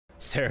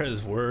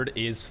Sarah's word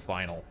is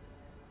final.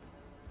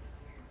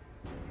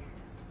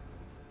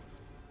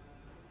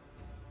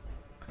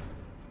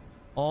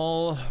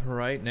 All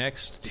right,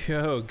 next.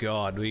 Oh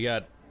god, we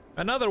got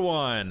another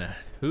one.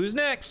 Who's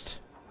next?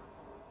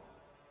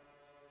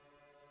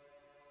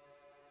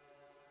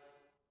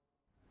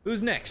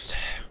 Who's next?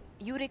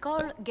 You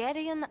recall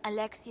Gerion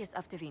Alexius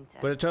of De Winter.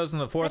 Would have chosen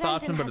the fourth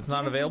option, but it's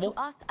not available.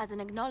 To us as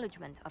an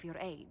acknowledgement of your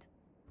aid.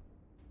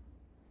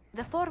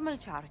 The formal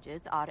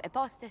charges are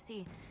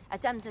apostasy,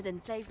 attempted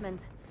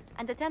enslavement,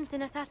 and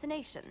attempted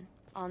assassination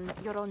on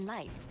your own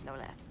life, no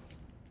less.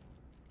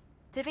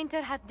 De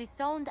Winter has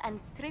disowned and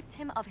stripped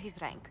him of his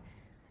rank.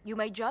 You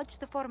may judge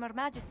the former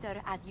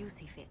magister as you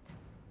see fit.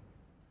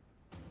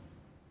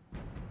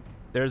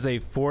 There's a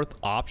fourth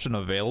option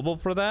available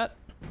for that?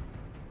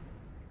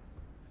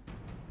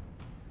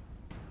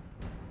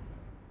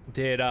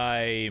 Did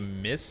I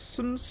miss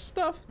some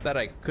stuff that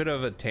I could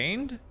have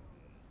attained?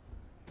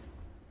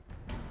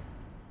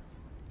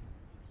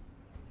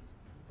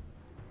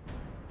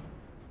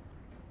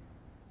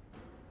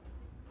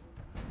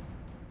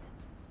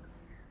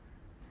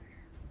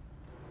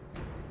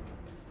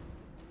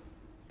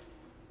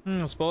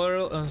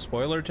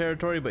 Spoiler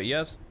territory, but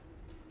yes.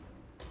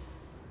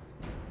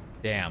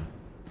 Damn.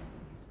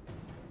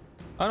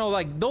 I know,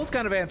 like, those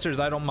kind of answers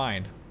I don't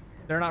mind.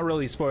 They're not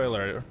really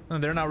spoiler.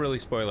 They're not really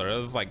spoiler.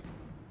 It's like,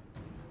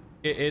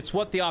 it's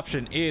what the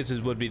option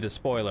is would be the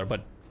spoiler.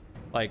 But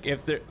like,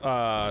 if they're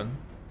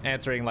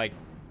answering like,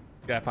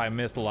 if I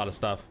missed a lot of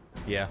stuff,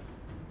 yeah.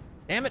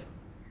 Damn it!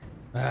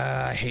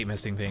 I hate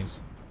missing things.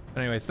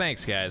 Anyways,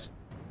 thanks guys.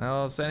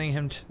 Now sending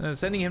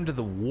him to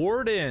the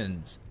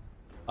wardens.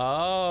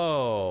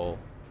 Oh,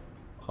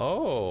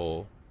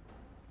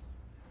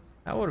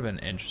 that would have been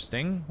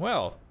interesting.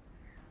 Well,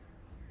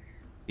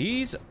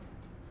 these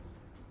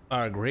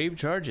are grave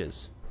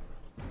charges.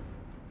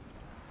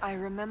 I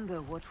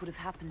remember what would have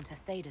happened to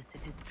Thedas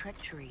if his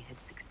treachery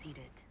had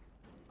succeeded.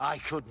 I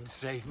couldn't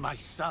save my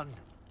son.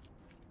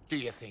 Do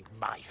you think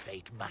my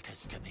fate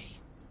matters to me?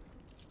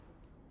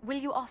 Will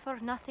you offer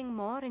nothing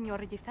more in your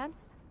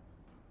defense?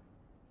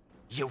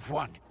 You've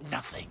won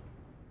nothing.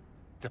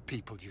 The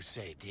people you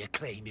saved, the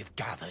acclaim you've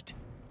gathered.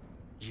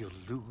 You'll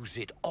lose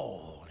it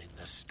all in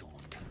the storm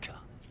to come.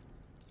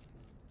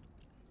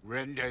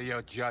 Render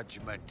your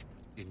judgment,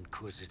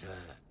 Inquisitor.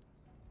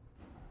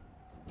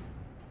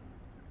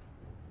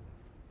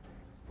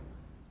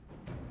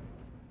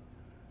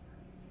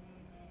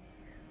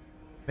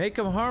 Make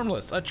him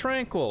harmless, a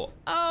tranquil.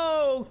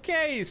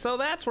 Okay, so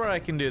that's where I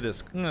can do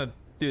this. I'm gonna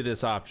do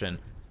this option.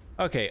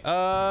 Okay,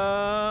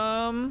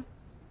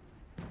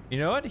 you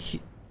know what?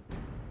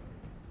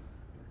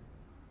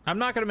 I'm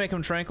not gonna make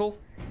him tranquil.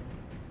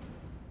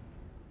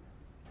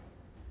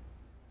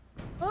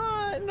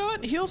 You know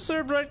what? He'll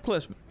serve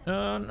Redcliffe.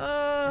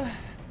 Aw.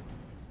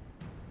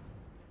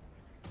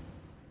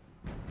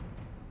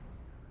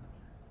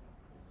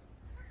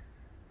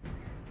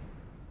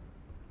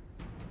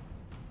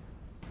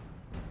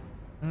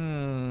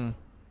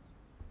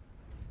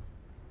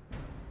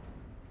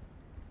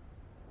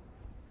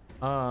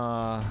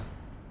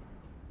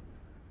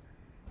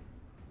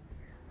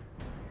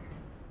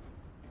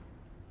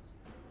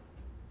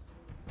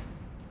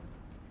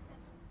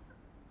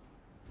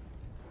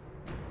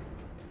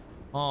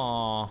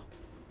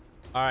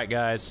 Alright,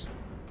 guys.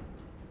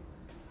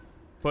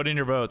 Put in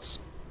your votes.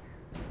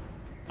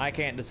 I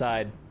can't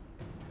decide.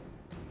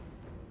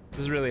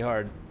 This is really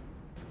hard.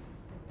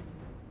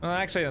 Well,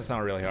 actually, that's not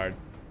really hard.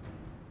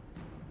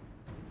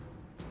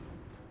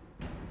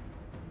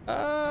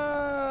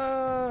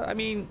 I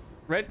mean,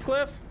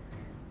 Redcliffe?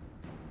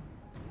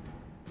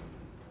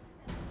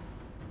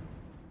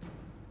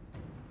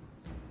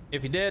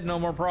 If you did, no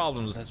more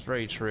problems. That's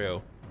very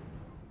true.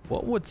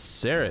 What would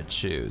Sarah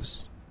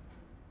choose?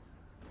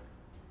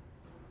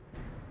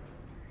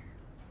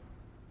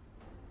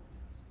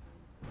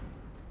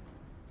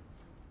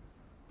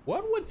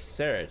 What would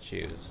Sarah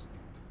choose?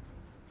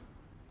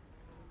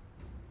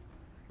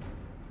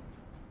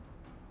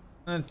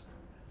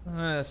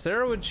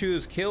 Sarah would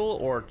choose kill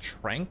or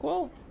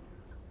tranquil?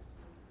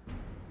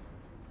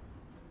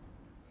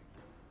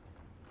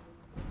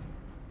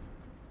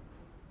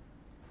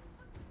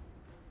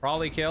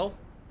 Probably kill.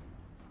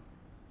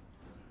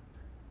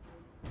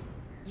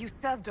 You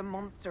served a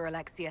monster,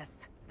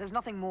 Alexius. There's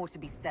nothing more to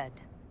be said.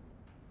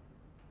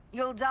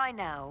 You'll die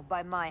now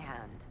by my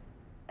hand.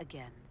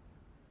 Again.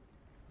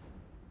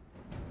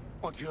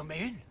 What do you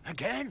mean?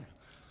 Again?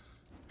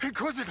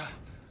 Inquisitor!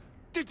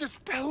 Did the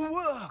spell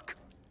work?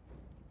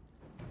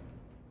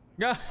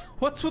 Yeah,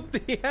 what's with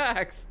the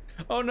axe?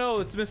 Oh no,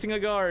 it's missing a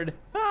guard.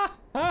 Oh,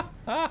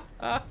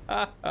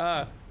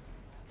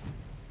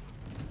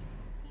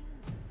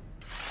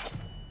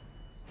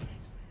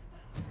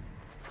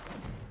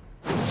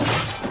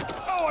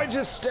 I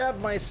just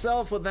stabbed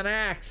myself with an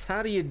axe.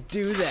 How do you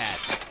do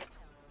that?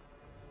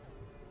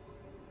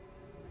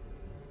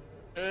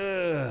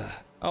 Ugh.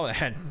 Oh, it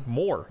had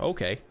more.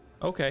 Okay.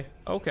 Okay.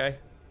 Okay.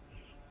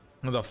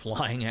 The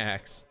flying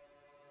axe.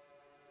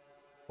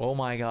 Oh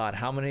my god,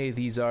 how many of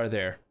these are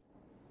there?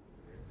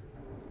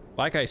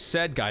 Like I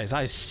said, guys,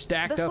 I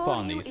stacked up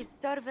on Before you these. is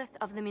Service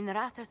of the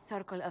Minrathous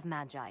Circle of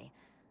Magi.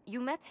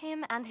 You met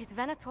him and his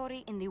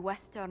Venatori in the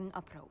Western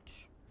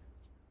Approach.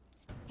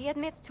 He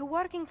admits to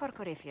working for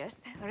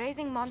Corypheus,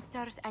 raising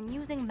monsters, and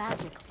using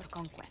magic for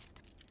conquest.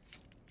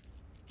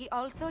 He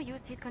also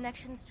used his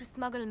connections to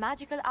smuggle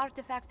magical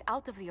artifacts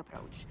out of the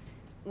Approach,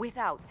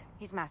 without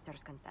his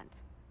master's consent.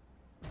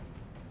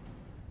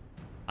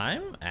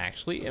 I'm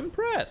actually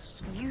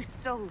impressed. You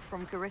stole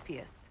from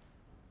Corypheus.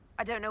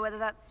 I don't know whether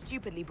that's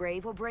stupidly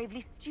brave or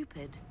bravely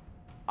stupid.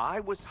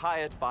 I was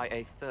hired by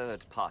a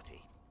third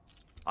party.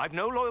 I've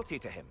no loyalty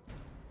to him.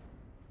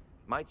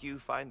 Might you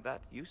find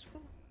that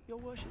useful, Your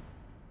Worship?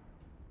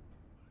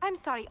 I'm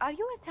sorry, are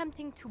you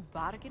attempting to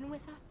bargain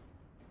with us?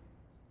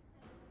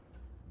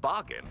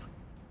 Bargain?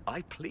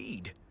 I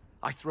plead.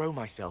 I throw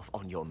myself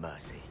on your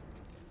mercy.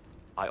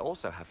 I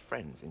also have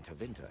friends in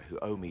Tevinter who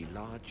owe me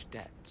large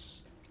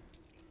debts.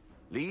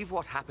 Leave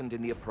what happened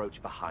in the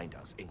Approach behind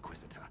us,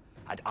 Inquisitor,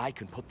 and I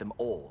can put them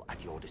all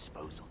at your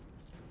disposal.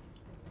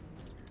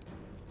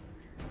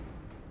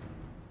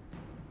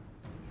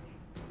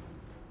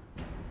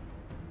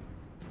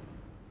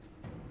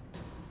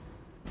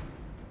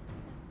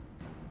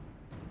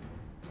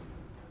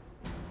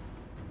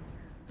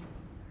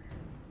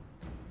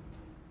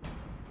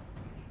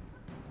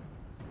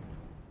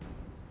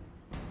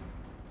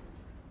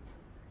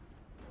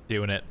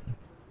 Doing it.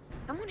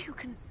 Someone who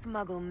can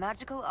smuggle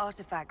magical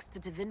artifacts to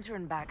Tevinter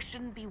and back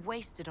shouldn't be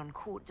wasted on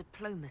court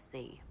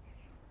diplomacy.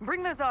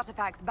 Bring those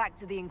artifacts back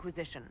to the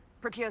Inquisition.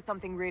 Procure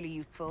something really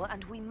useful,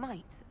 and we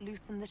might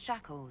loosen the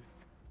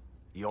shackles.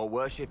 Your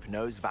Worship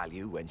knows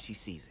value when she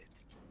sees it.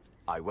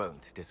 I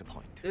won't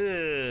disappoint.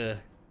 Ugh.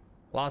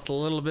 Lost a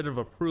little bit of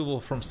approval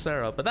from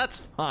Sarah, but that's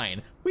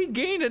fine. We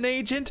gained an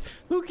agent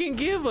who can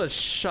give us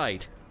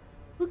shite.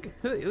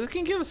 Who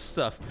can give us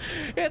stuff.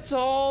 It's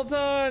all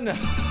done. They're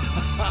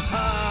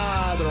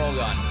all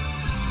gone.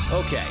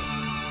 Okay.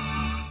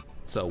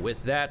 So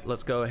with that,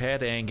 let's go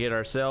ahead and get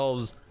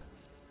ourselves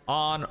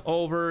on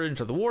over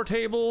into the war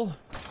table.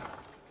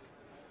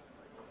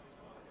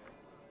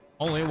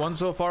 Only one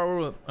so far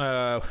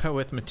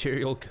with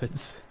material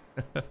goods.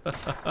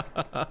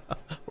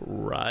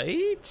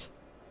 Right?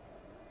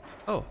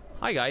 Oh,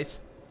 hi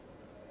guys.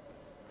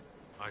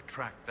 I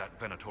tracked that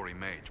Venatori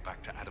mage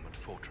back to Adamant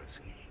Fortress.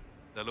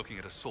 They're looking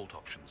at assault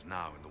options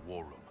now in the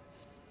war room.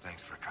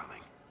 Thanks for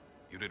coming.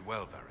 You did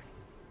well, Varric.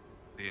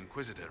 The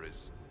Inquisitor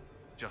is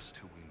just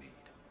who we need.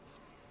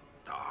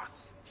 Ah,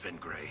 it's been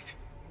great.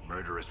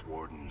 Murderous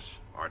wardens,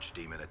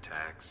 archdemon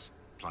attacks,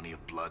 plenty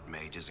of blood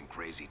mages and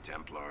crazy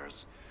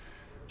Templars.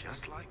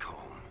 Just like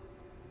home.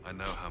 I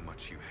know how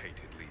much you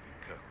hated leaving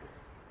Kirkwall.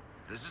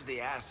 This is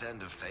the ass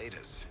end of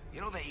Thedas. You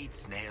know they eat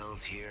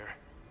snails here?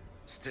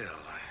 Still,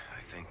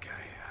 I think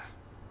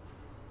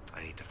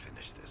I need to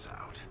finish this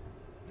out.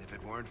 If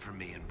it weren't for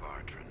me and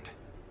Bartrand,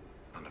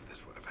 none of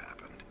this would have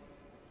happened.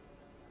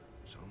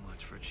 So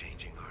much for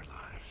changing our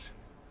lives.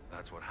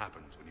 That's what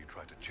happens when you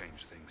try to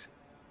change things.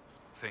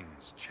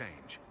 Things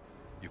change.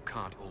 You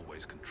can't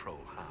always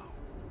control how.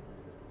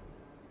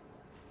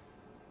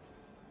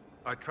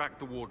 I tracked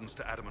the Wardens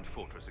to Adamant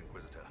Fortress,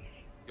 Inquisitor.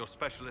 Your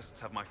specialists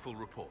have my full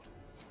report.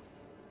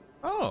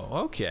 Oh,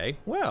 okay.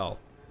 Well.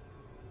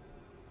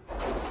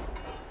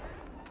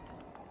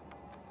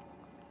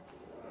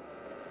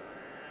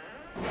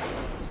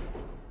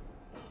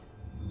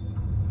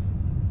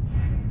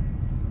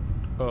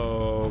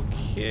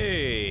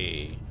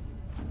 Okay.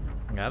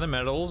 Got the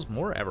medals,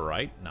 more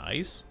Everite,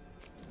 nice.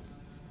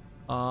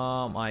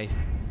 I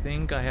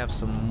think I have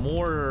some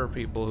more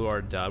people who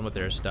are done with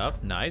their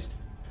stuff, nice.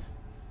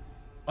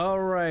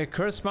 Alright,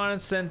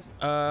 correspondence sent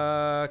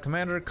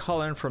Commander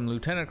Cullen from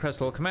Lieutenant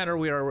Crystal. Commander,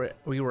 we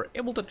were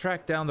able to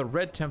track down the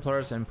Red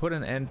Templars and put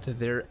an end to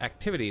their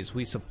activities.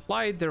 We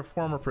supplied their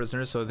former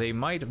prisoners so they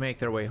might make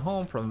their way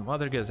home from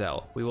Mother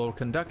Gazelle. We will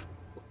conduct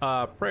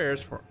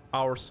prayers for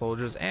our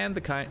soldiers and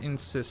the kind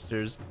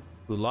sisters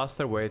who lost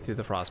their way through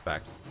the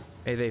Frostbacks.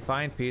 May they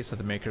find peace at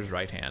the Maker's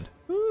right hand.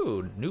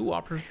 Ooh, new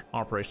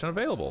operation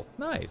available.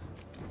 Nice.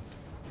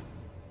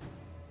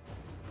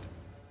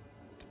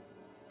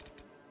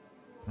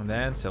 And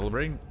then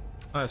celebrating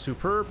a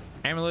superb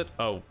amulet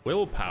of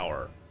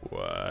willpower.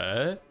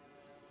 What?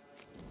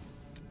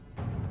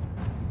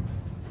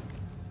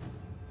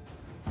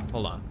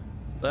 Hold on.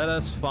 Let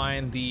us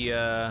find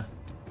the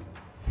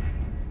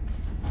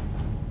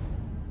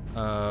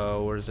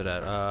where is it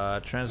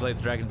at? Translate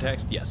the dragon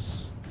text.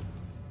 Yes.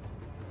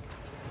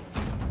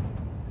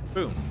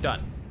 Boom.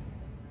 Done.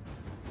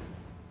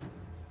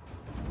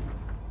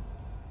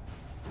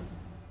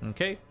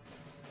 Okay.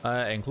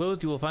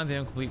 Enclosed, you will find the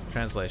incomplete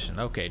translation.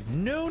 Okay,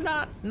 no,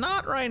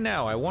 not right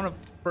now. I want to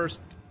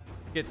first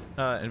get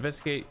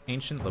investigate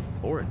ancient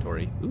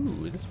laboratory.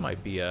 Ooh, this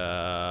might be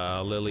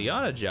a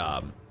Liliana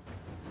job.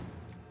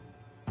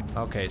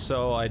 Okay,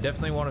 so I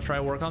definitely want to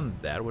try work on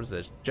that. What is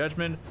this?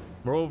 Judgment,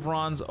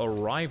 Rovron's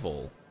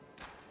arrival.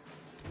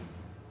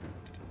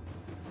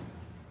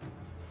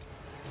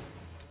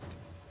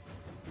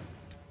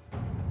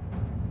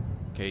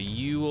 Okay,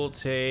 you will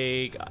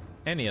take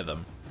any of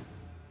them.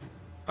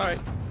 All right.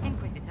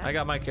 Inquisitor. I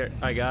got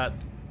I got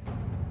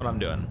what I'm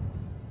doing.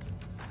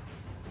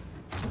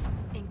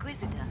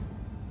 Inquisitor.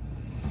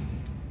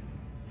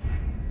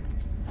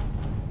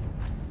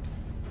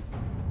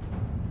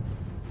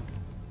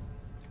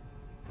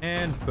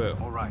 And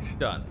boom. All right.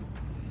 Done.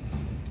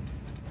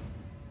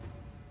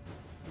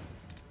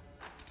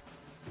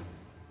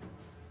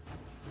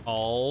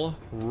 All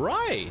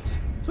right.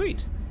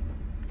 Sweet.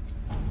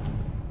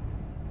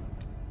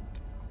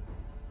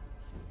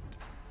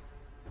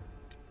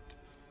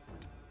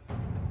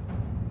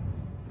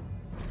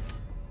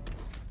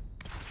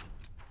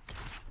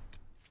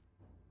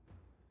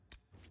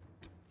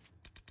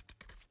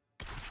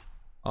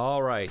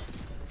 All right,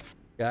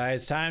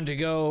 guys, time to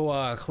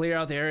go clear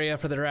out the area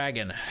for the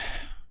dragon.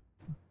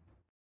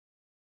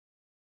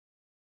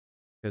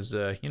 Because,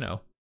 you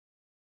know,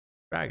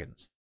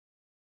 dragons.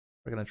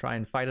 We're gonna try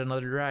and fight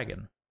another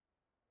dragon.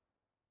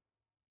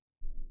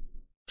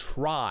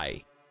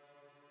 Try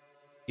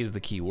is the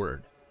key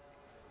word.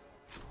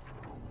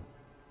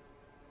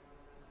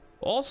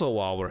 Also,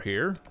 while we're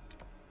here,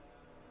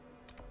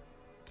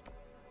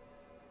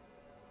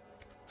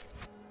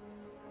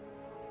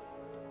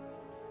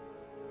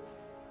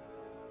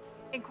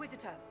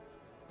 Inquisitor.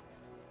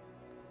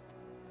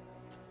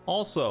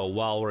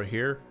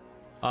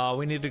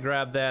 we need to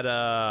grab that,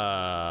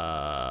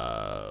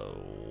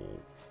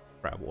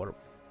 crap,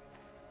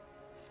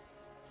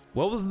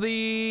 what was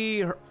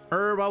the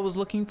herb I was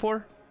looking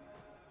for?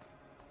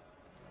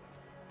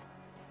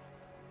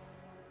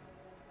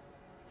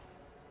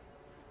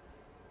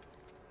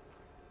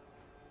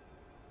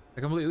 I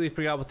completely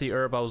forgot what the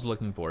herb I was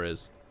looking for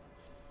is.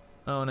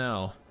 Oh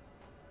no.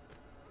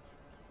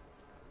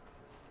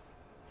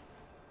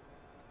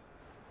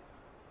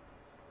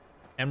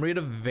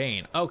 Emerita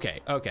vein. Okay.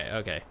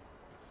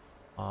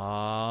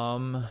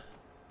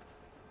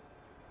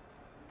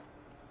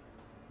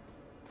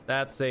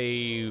 That's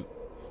a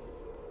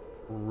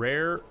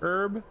rare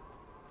herb.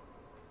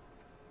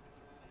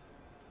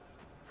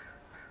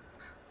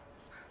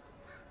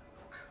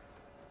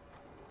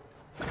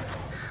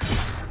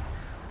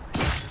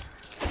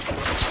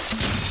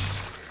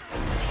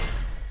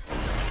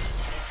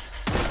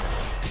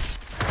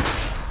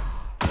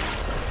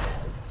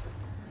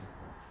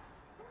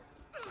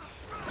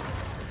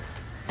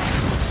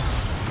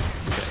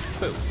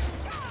 Boom.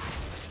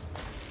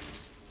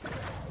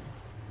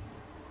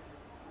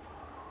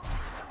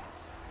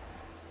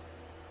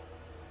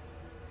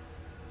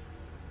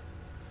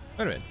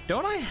 Wait a minute.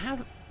 Don't I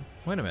have...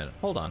 Wait a minute.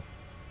 Hold on.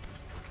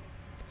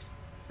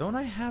 Don't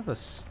I have a...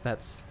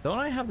 Don't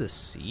I have the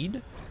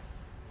seed?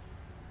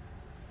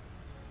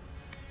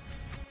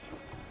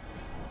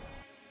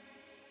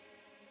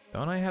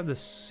 Don't I have the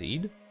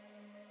seed?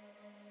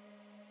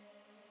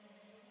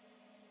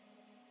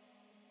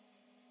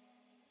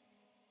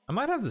 I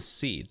might have the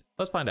seed.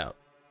 Let's find out.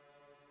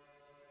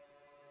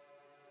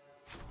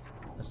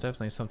 That's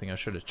definitely something I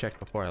should have checked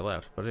before I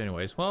left. But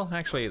anyways, well,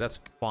 actually, that's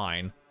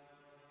fine.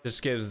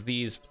 Just gives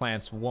these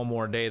plants one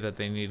more day that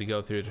they need to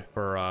go through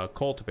for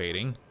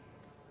cultivating.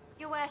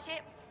 Your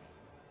worship.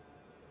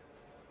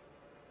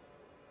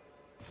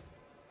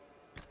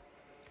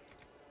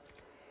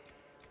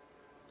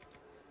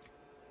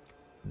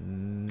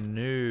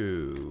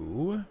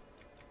 No.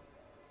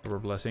 We're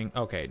blessing.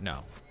 Okay,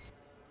 no.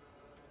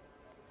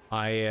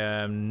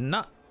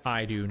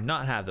 I do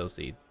not have those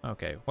seeds.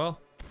 Okay, well,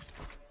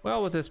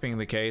 with this being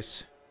the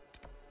case,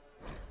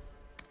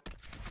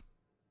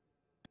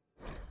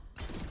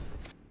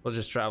 we'll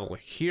just travel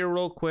here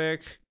real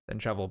quick, then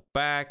travel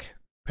back,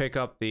 pick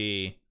up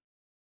the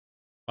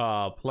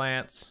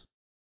plants,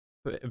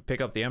 pick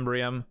up the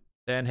embryum,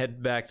 then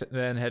head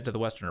to the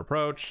western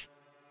approach.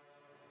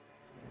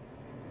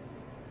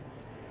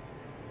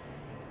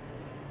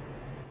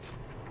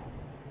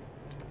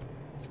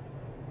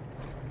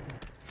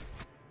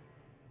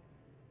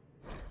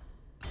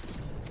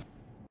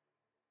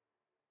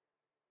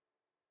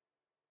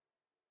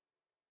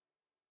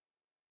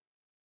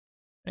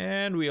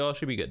 And we all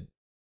should be good.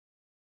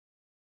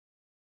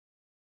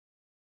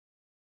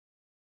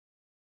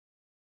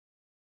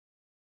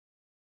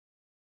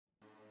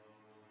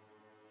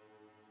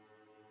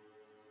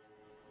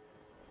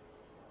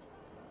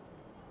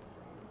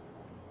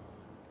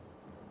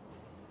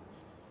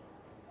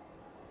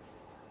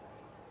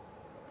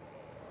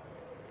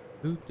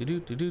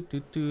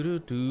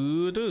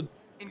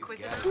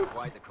 Inquisitor.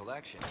 Quite the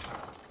collection.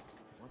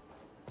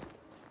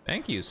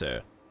 Thank you,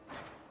 sir.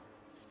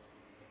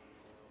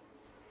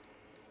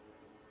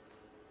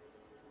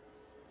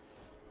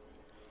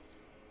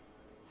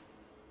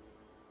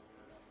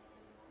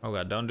 Oh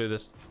god, don't do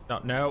this.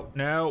 No.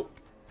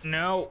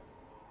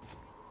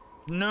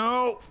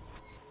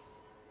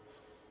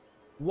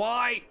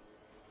 Why?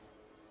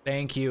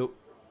 Thank you.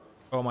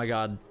 Oh my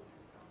god.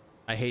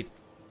 I hate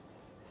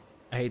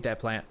that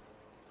plant.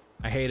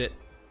 I hate it.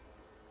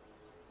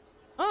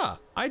 Ah,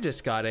 I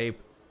just got a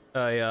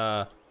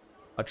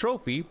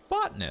trophy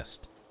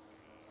botanist.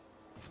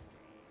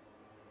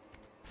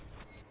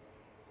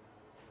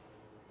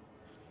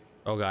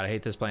 Oh god, I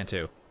hate this plant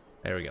too.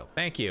 There we go.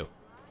 Thank you.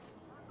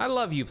 I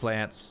love you,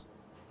 plants.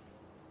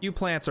 You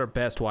plants are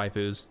best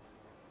waifus.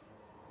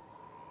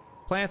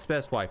 Plants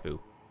best waifu.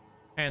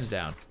 Hands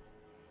down.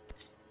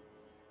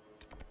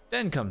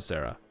 Then comes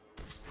Sarah.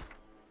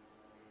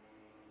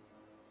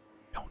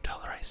 Don't tell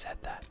her I said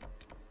that.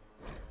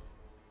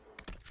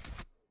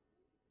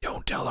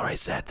 Don't tell her I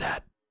said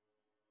that.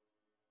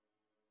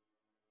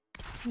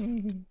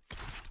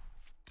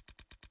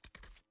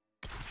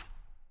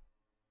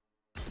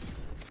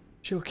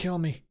 She'll kill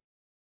me.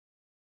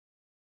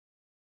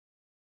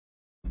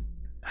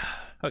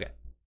 Okay.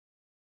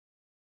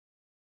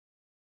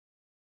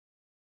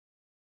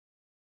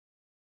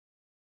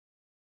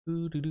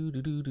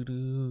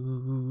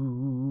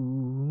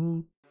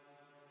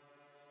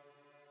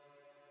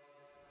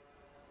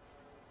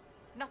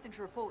 Nothing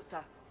to report,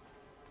 sir.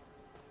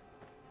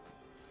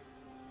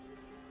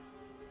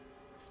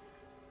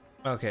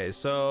 Okay,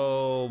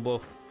 so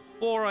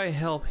before I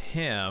help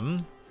him,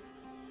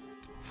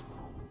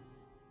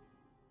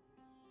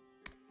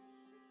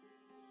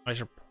 I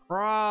should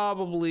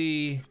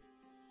probably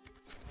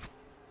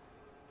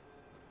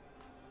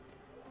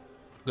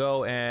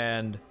go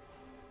and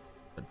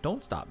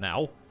don't stop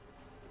now.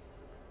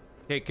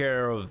 Take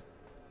care of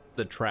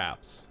the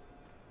traps.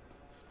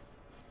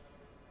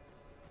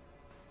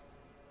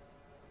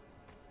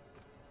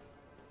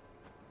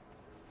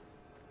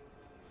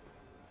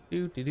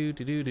 Do.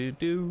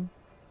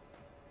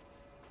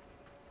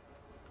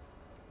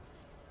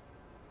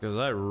 Because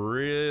I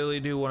really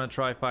do want to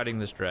try fighting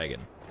this dragon.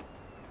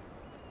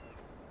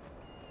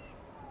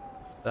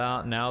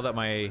 Now that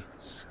I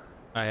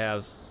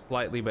have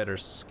slightly better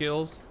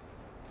skills.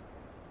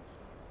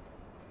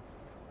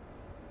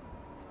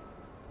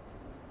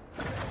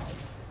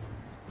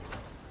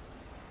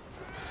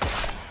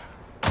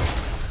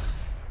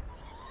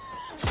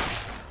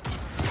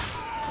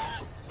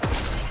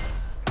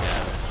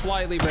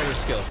 Slightly better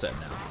skill set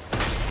now.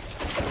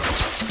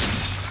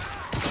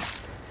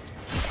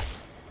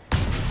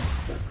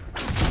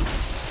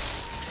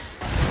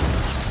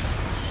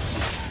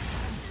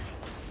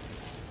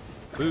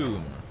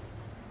 Boom.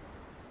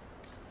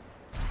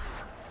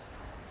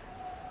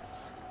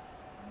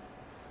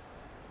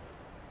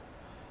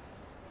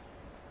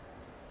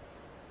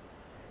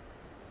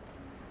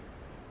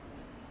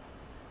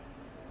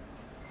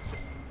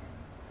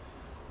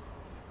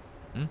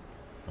 Well,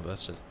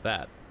 that's just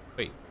that.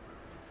 Wait.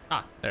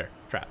 Ah, there.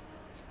 Trap.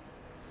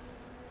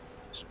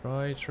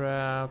 Destroy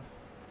trap.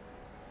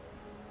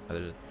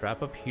 There's a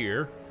trap up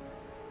here.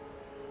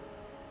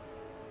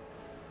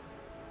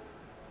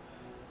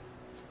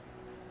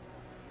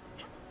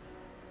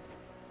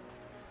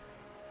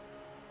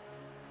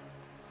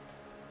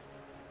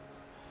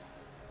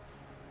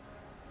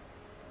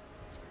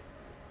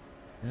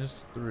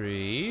 There's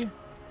 3. Is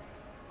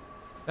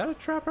that a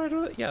trap right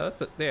over there?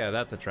 Yeah,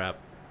 that's a trap.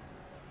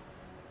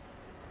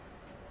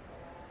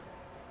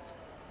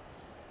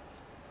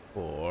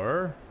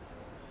 4.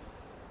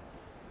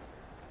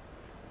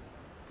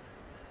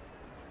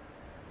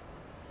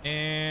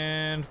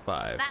 And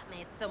 5. That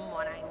made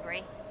someone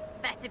angry.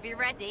 Better be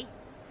ready.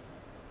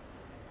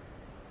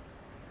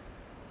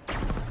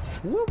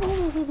 Whoop,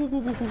 whoop, whoop, whoop,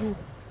 whoop, whoop.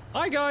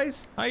 Hi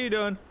guys, how you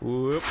doing?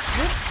 Whoop,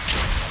 whoop.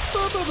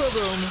 Boom, boom, boom,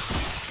 boom.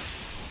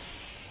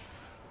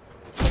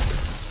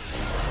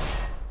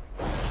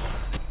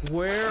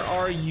 Where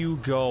are you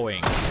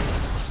going?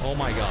 Oh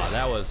my god,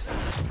 that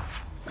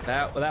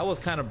was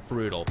kind of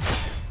brutal.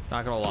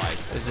 Not gonna lie.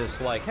 It's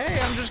just like, hey,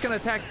 I'm just gonna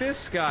attack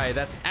this guy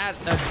that's at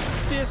a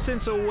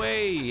distance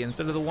away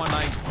instead of the one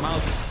my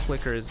mouse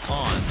clicker is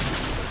on.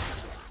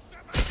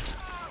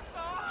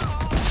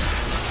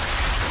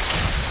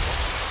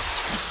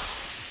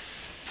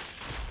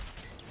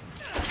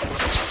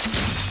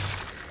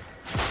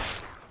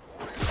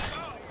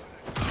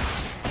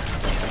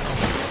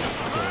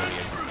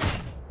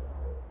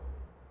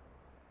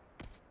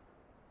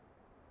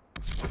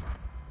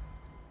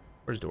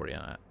 Where's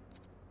Dorian at?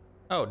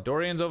 Oh,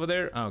 Dorian's over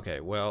there? Okay,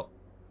 well,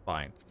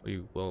 fine.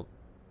 We will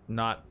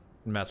not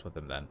mess with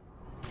him then.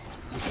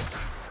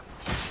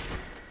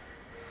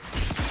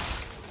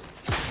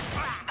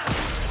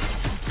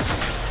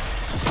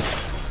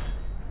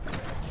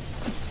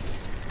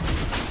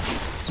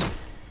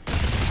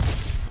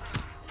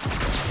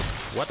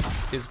 What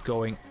is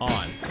going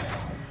on?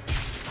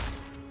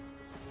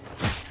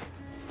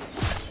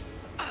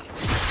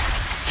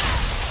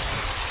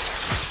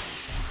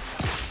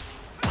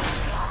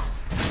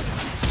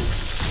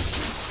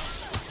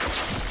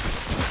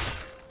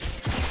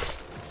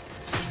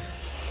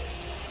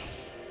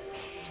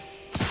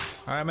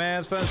 Alright, man,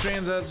 it's fun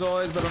streams as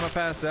always, but I'm gonna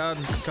pass out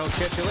and I'll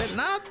catch you later.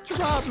 Not your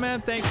problem,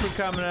 man. Thanks for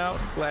coming out.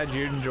 Glad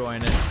you're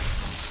enjoying it.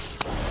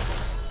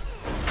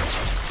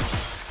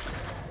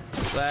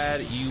 Glad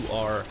you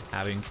are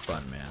having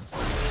fun, man.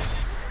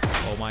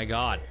 Oh my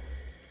god.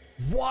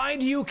 Why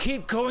do you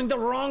keep going the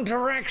wrong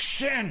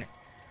direction?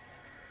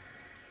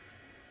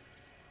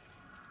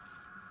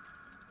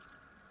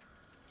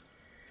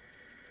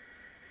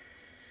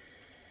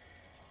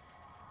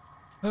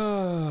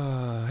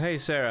 Hey,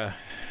 Sarah.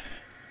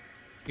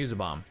 Use a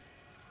bomb.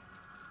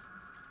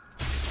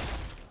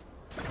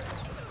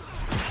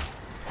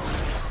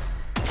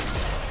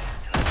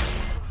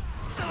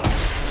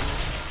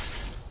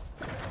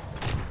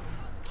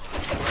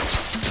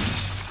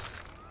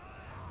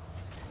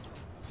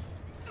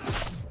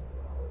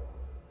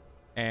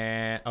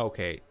 And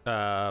okay,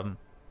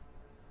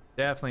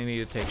 definitely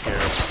need to take care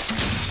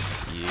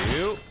of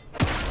you.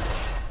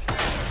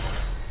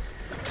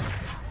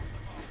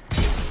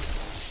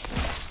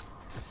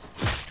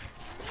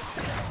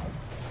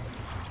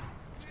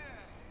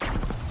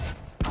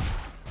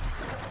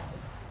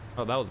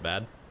 Oh, that was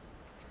bad.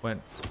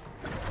 Went.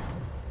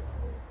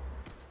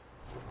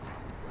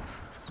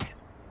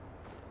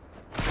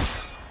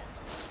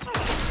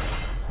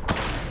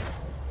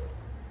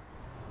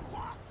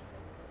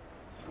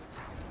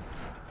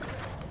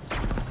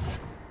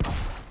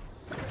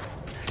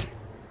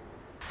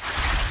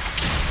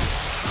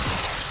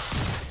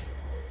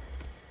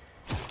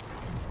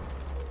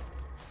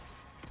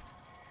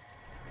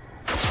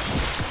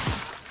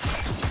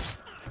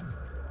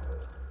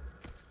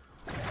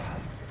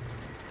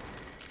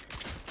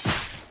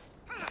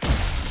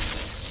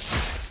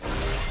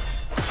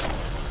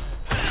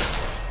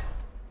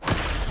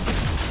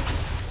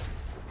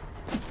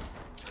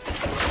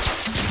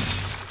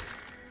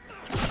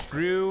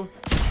 Screw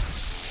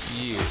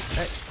you.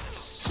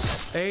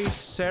 Hey,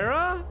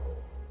 Sarah?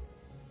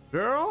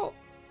 Girl?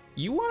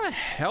 You want to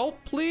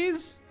help,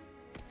 please?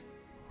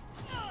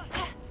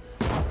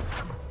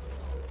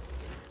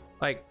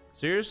 Like,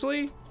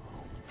 seriously?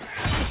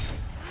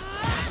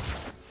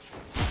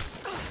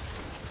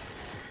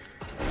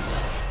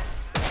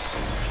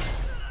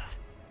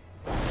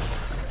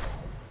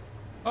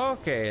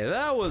 Okay,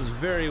 that was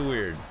very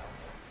weird.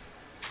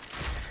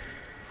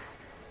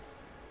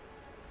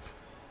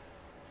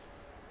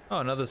 Oh,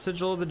 another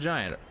sigil of the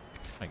giant.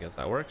 I guess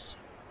that works.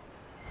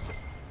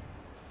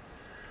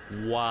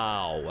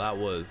 Wow,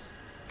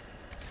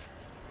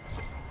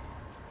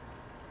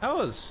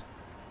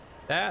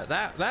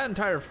 that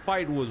entire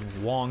fight was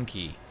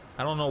wonky.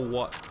 I don't know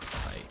what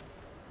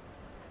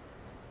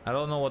I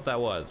don't know what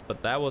that was,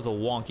 but that was a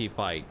wonky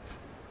fight.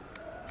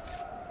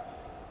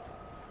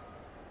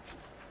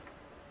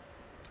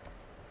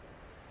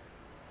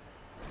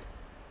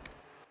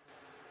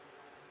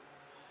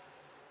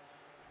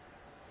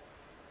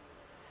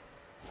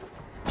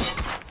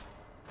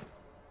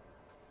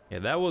 Yeah,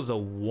 that was a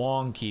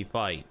wonky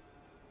fight.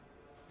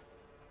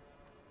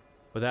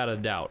 Without a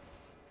doubt.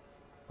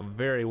 A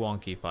very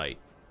wonky fight.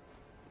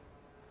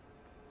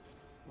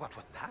 What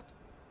was that?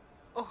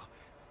 Oh,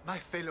 my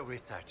fellow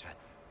researcher.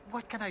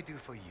 What can I do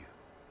for you?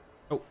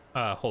 Oh,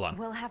 hold on.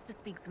 We'll have to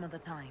speak some other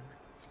time.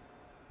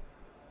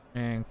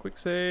 And quick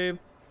save.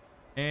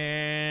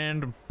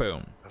 And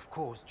boom. Of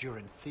course,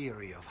 Duran's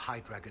theory of High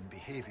Dragon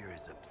behavior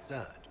is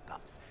absurd,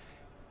 but...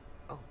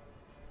 Oh,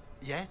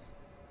 yes?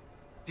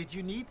 Did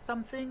you need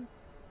something?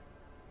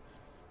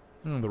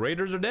 The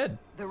raiders are dead.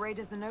 The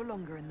raiders are no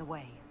longer in the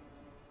way.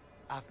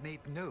 I've made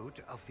note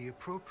of the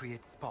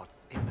appropriate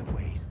spots in the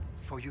wastes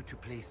for you to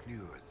place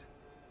lures.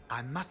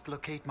 I must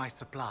locate my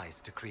supplies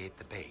to create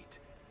the bait.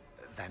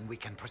 Then we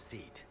can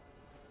proceed.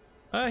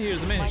 Here's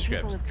the My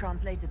manuscript. people have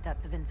translated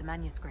that Tevinter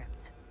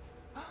manuscript.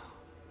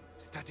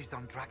 Studies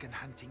on dragon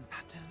hunting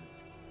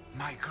patterns?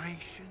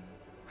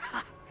 Migrations?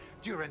 Ha!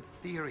 Duran's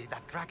theory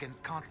that dragons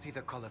can't see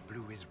the color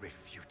blue is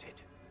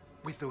refuted.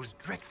 With those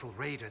dreadful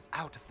raiders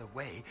out of the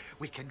way,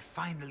 we can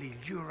finally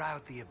lure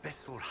out the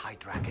abyssal High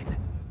Dragon.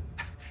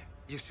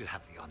 You should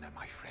have the honor,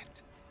 my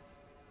friend.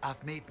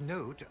 I've made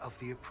note of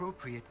the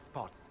appropriate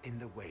spots in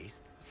the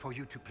wastes for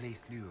you to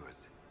place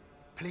lures.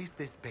 Place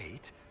this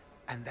bait,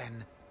 and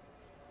then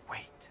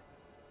wait.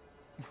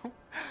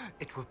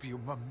 It will be a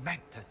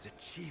momentous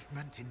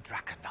achievement in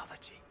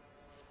draconology.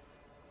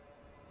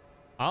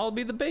 I'll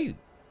be the bait.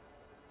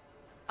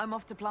 I'm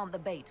off to plant the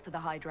bait for the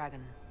High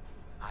Dragon.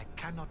 I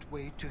cannot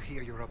wait to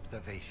hear your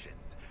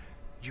observations.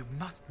 You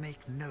must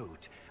make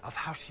note of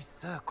how she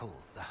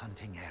circles the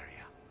hunting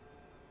area.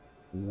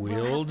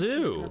 Will have to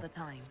speak do. some other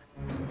time.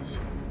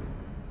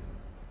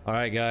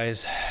 Alright,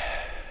 guys.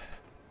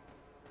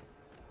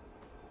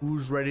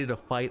 Who's ready to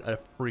fight a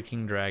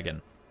freaking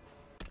dragon?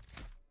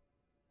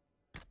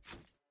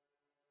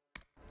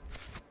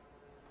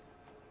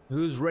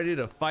 Who's ready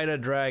to fight a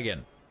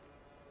dragon?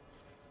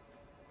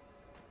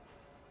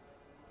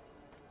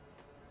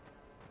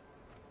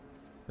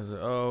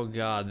 Oh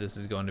god, this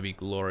is going to be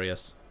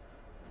glorious.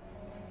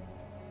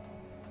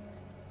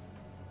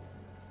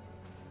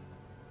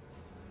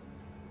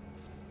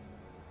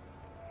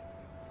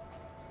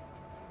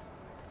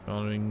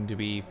 Going to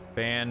be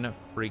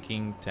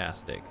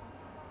fan-freaking-tastic.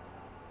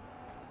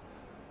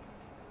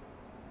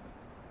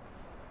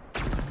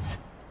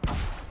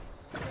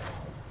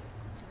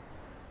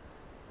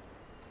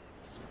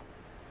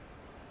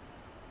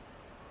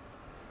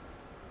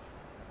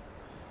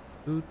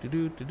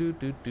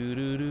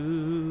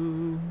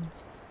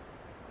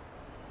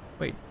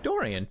 Wait,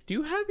 Dorian, do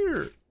you have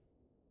your...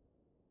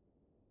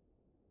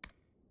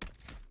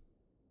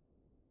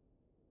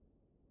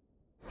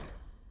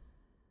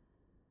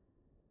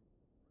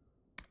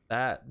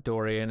 That,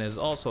 Dorian, is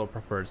also a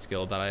preferred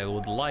skill that I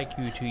would like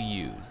you to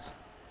use.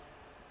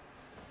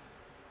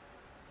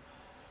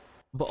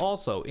 But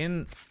also,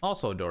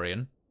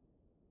 Dorian,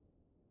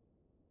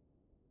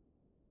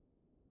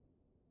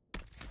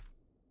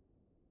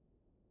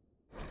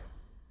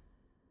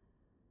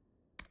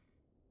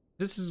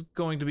 This is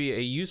going to be a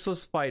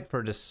useless fight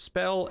for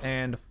Dispel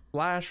and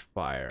Flash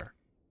Fire.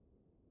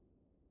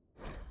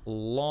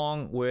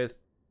 Along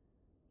with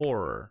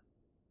Horror.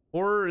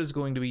 Horror is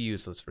going to be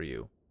useless for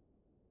you.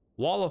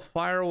 Wall of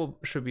Fire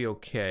should be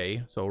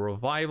okay. So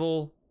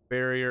Revival,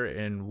 Barrier,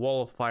 and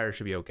Wall of Fire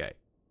should be okay.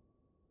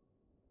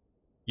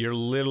 You're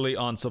literally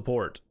on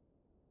support.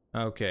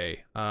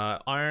 Okay.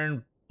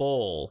 Iron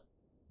Bowl.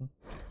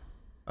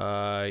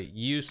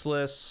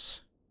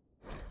 Useless.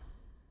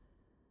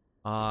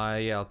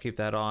 Yeah, I'll keep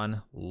that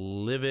on.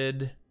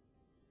 Livid.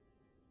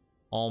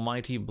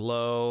 Almighty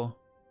Blow.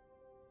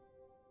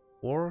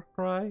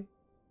 Warcry?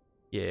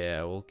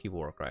 Yeah, we'll keep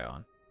Warcry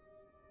on.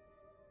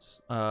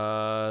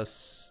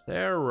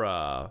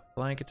 Sarah.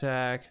 Flank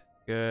attack.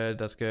 Good,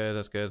 that's good,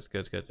 that's good, that's good,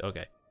 that's good.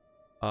 Okay.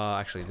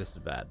 Actually, this is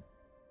bad.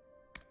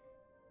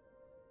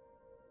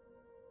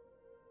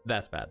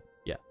 That's bad,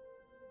 yeah.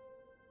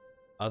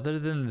 Other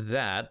than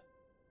that...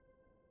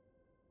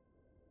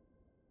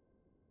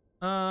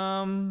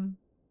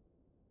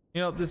 You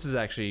know, this is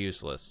actually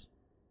useless.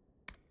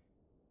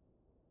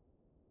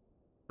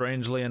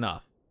 Strangely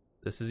enough,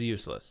 this is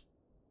useless.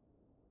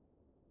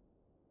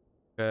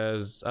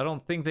 Because I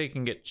don't think they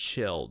can get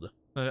chilled.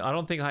 I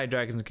don't think High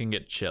Dragons can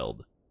get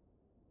chilled.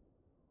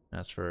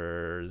 That's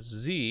for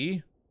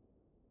Z.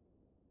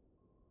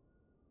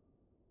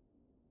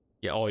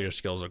 Yeah, all your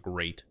skills are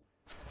great.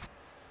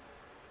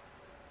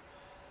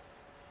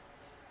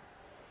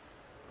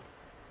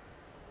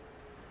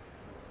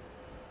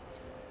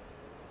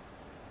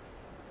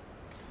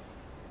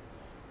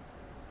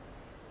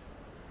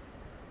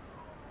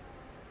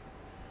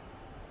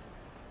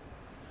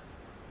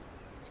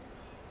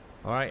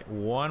 All right,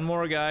 one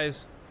more,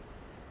 guys.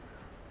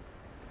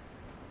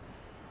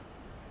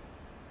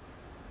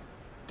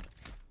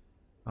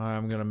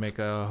 I'm gonna make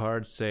a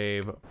hard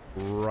save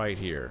right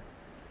here.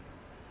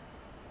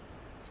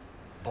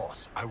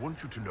 Boss, I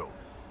want you to know,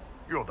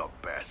 you're the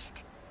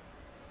best.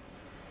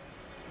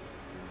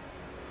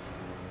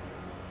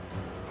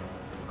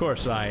 Of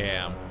course I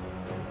am.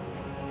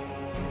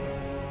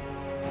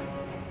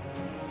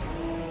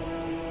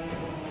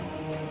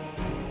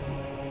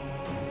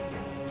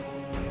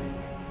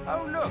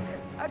 Oh look,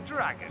 a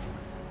dragon.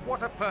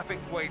 What a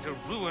perfect way to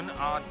ruin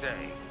our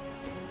day.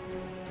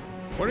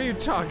 What are you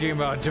talking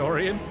about,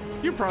 Dorian?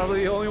 You're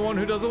probably the only one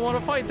who doesn't want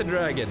to fight the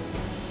dragon.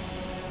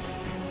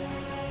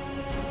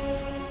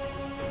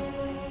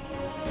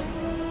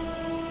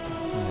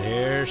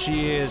 There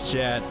she is,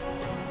 chat.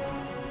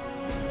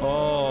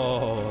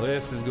 Oh,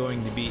 this is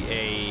going to be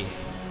a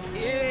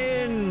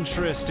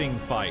interesting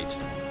fight.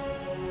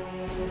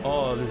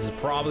 Oh, this is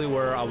probably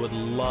where I would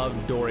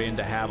love Dorian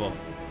to have a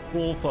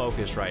full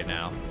focus right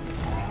now.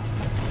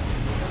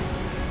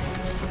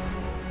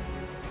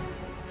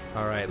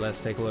 All right,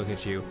 let's take a look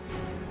at you.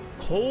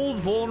 Cold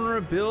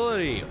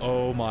vulnerability.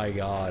 Oh my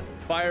god.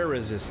 Fire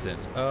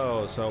resistance.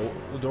 Oh, so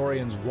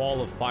Dorian's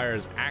wall of fire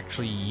is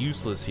actually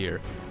useless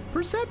here.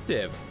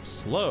 Perceptive.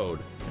 Slowed.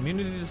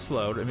 Immunity to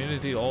slowed.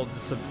 Immunity to all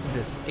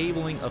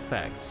disabling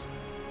effects.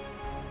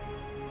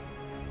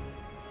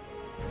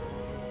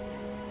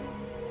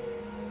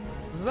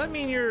 Does that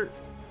mean you're...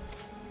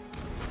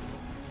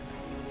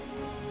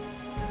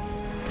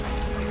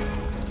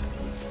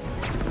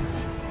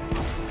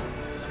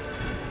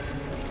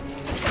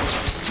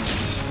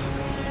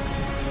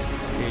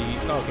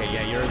 Okay,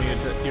 yeah, you're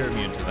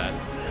immune to that.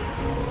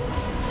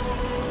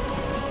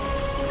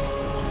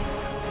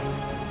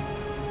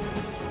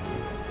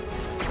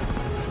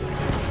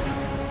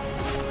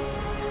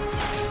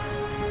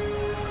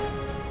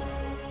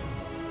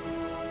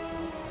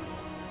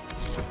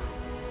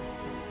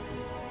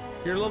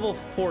 You're level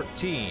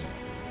 14.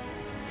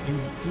 You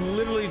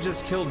literally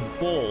just killed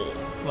Bull,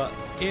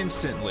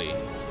 instantly.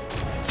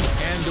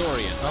 And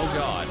Dorian. Oh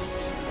god.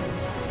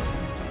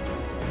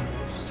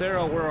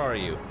 Sarah, where are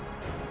you?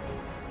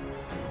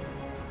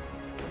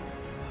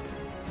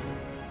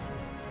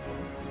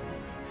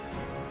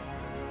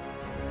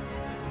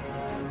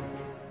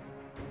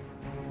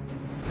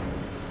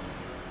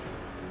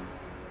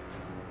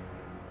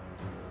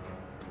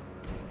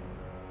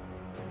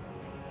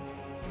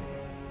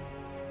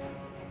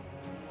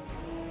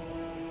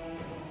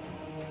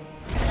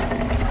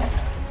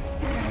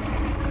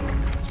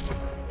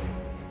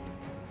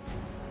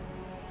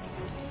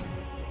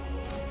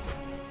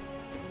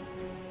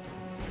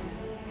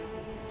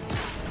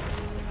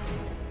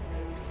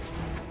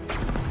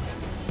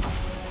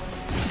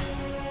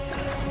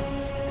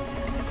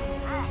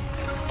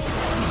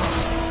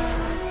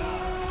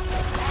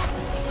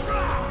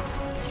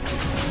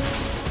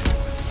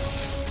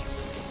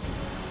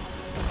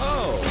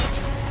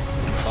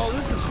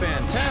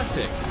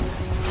 Fantastic.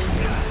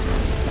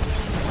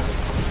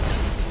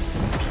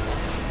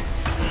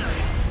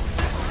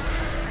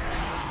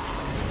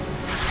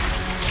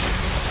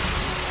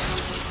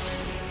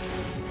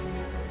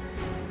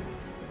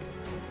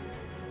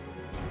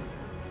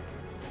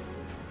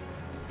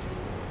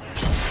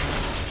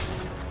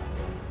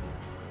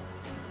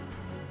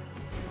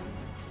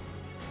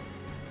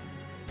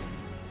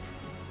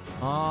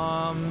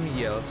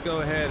 Yeah, let's go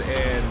ahead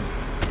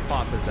and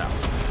spot this out.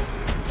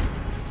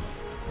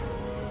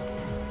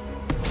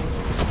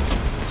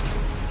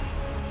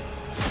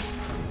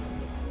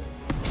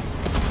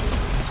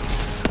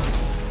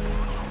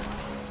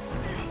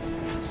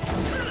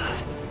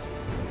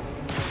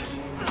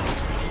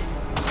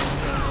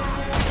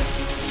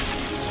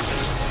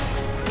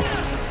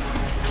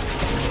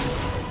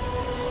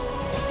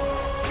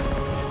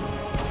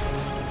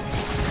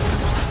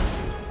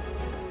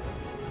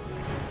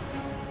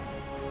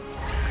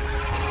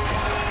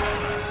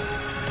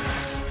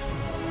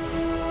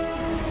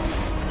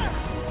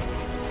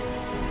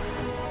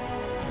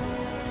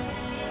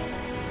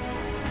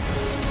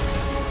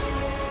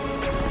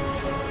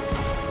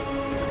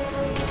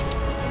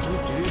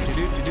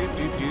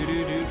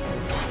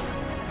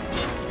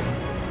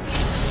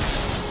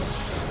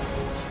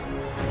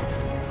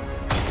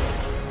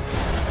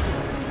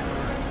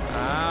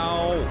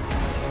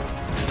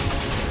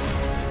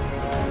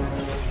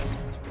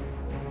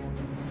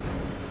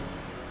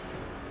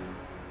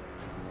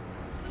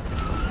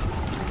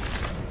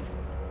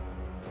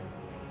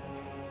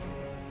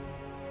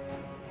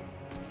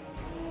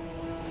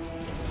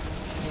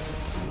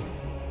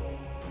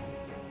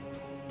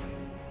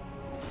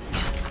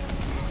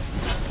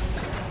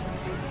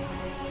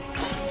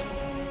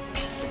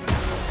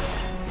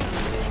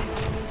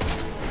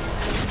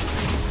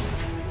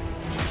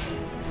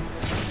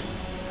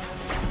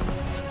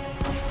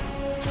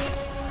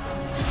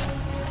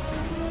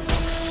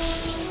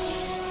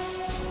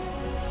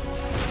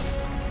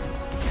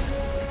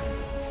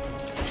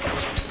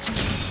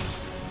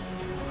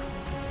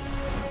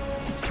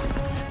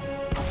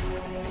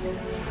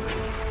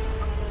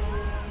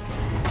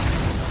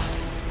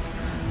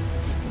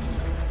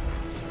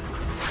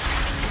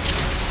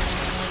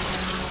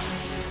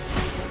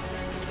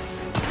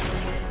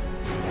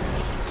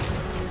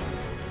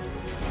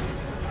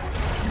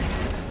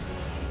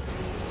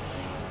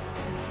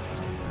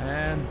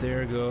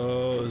 There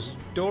goes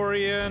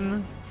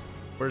Dorian.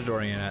 Where's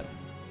Dorian at?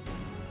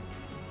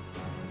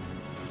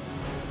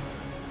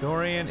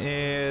 Dorian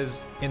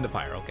is in the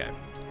pyre. Okay.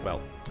 Well,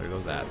 there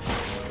goes that.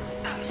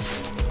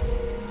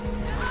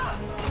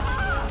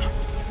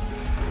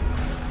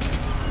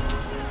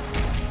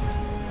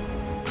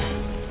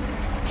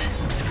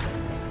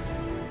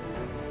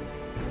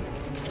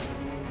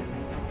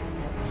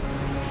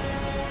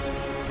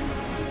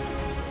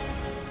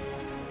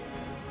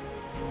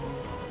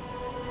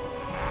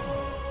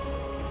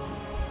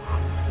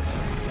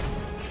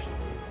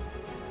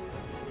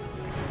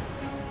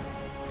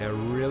 I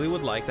really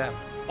would like that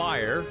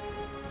fire.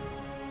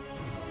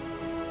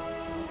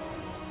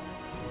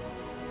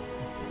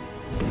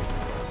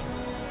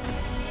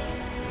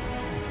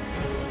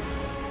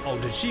 Oh,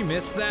 did she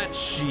miss that?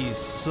 She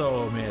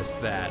so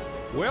missed that.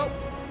 Well,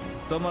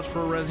 so much for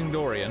rezzing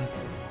Dorian.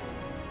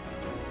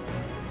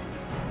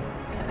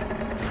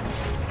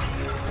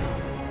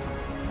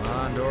 Come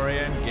on,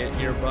 Dorian, get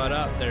your butt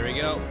up. There we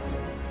go.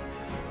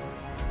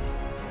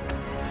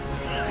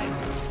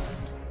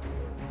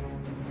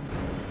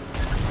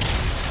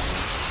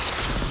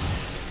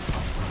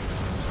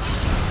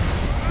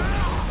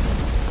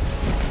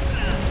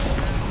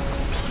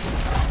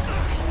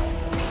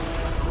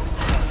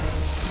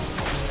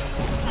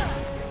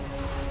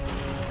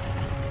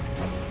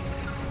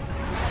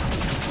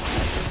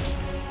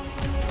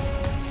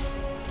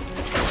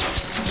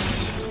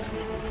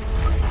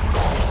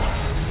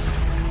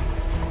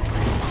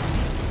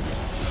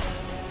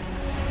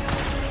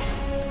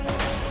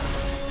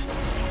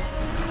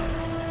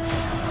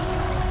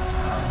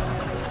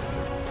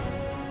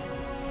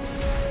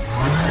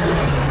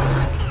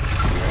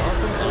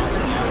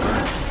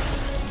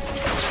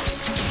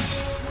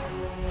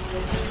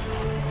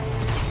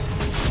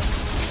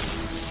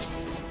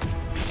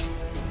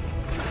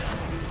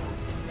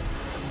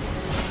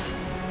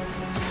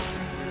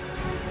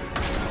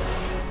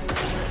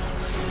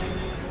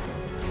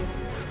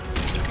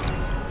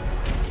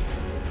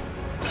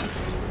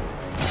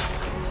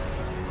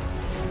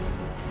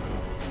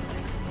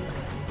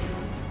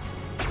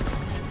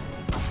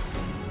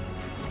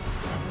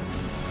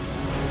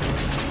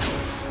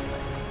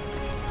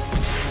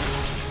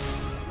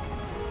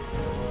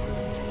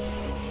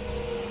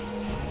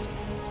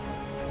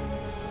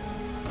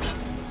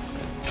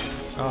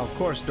 Oh, of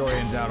course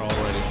Dorian's out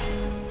already.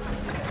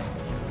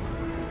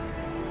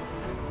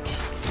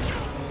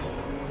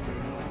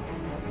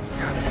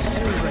 God, as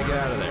soon as I get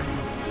out of there.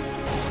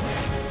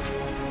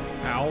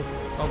 Ow.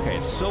 Okay,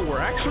 so we're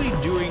actually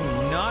doing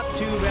not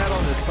too bad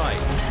on this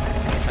fight.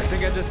 I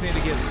think I just need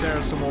to give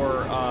Sarah some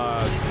more,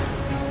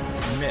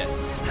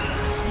 miss.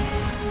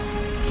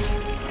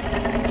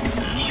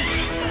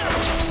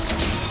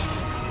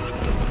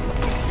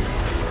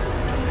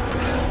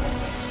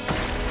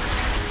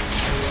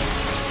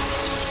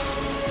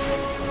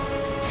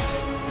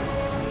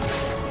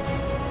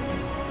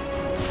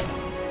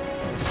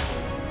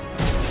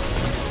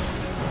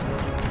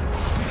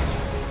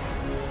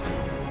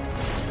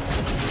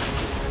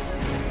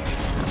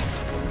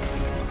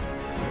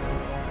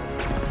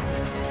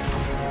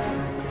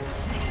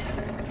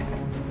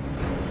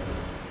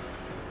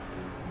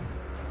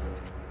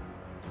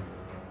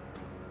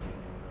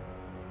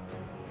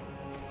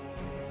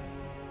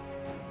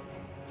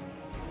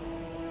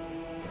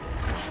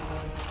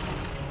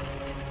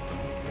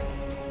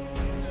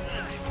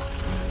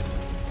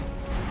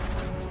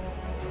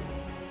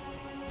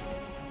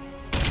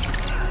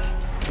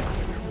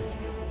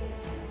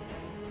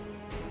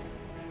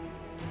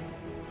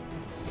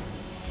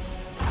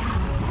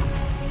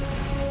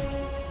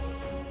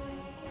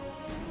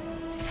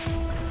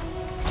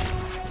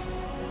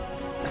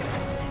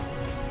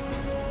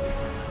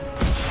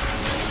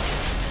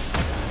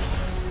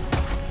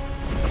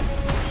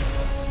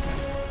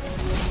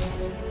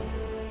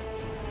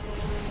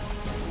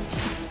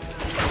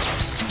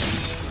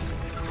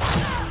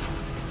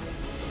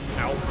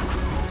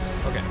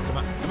 Okay, come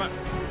on, come on.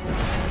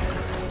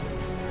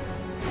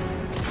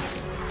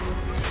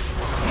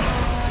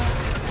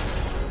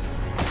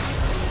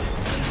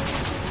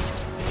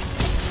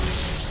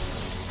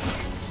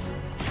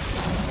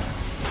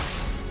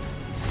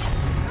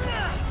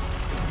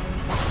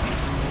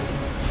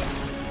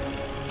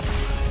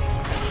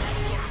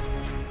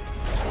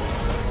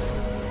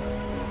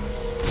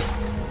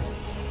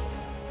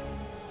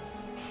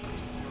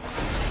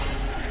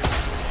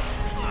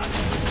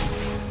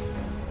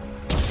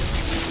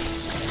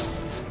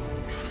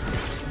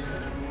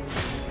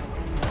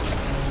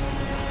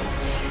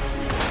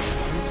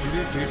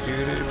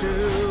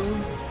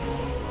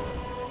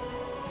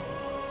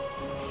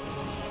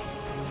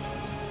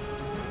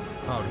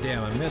 Oh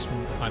damn, I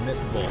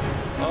missed Bull.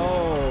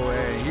 Oh,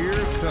 and here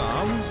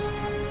comes.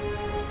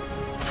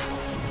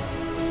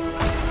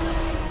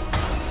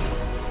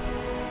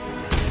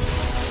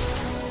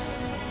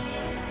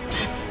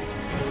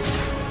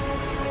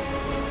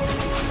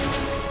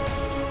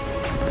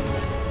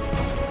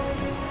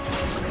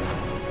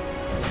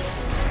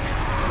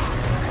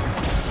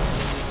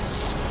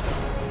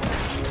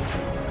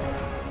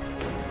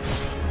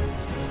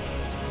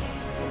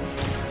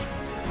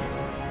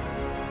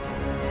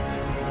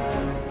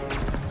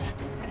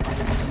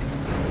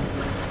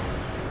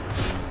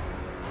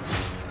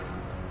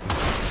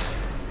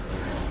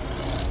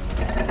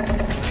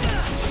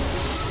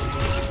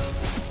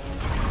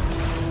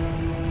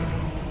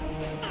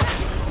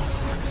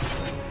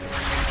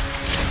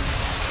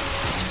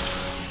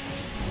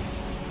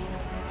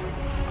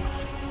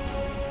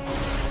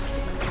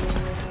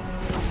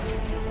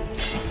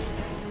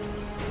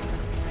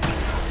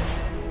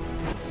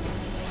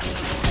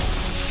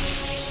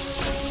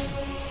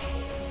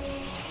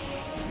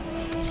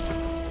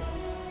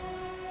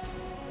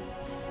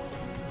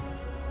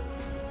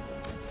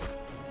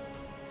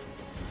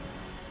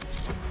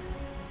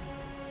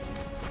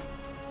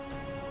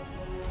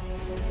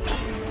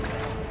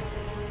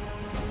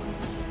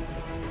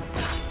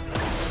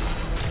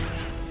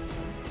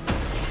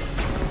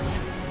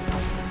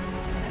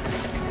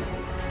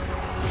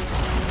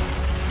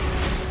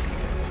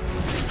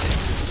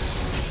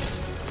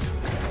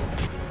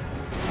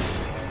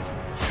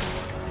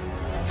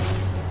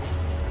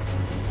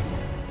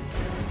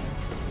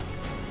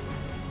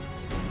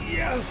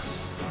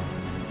 Yes!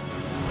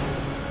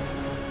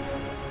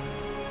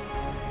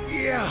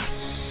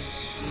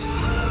 Yes!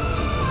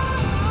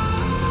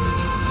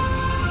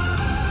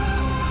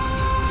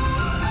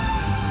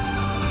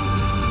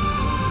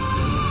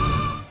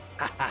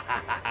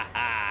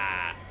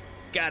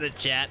 Got it,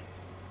 chat.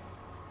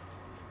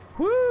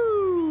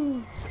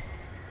 Woo!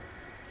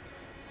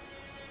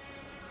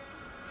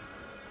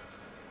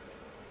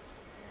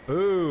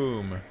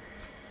 Boom.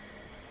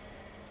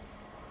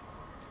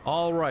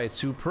 All right,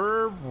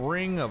 superb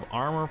ring of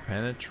armor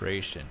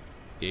penetration.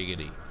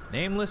 Giggity.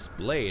 Nameless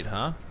blade,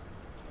 huh?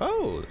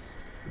 Oh, this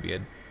could be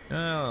a...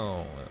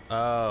 Oh.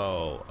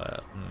 Oh.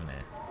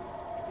 Meh.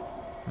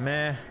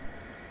 Meh.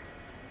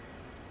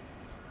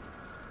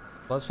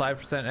 Plus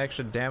 5%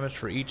 extra damage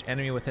for each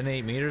enemy within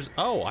 8 meters.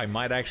 Oh, I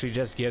might actually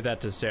just give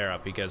that to Sarah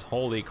because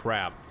holy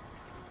crap.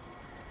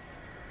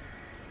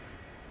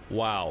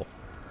 Wow.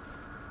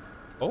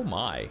 Oh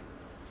my.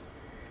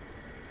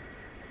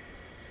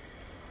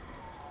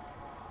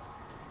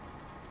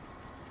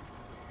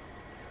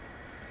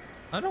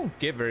 I don't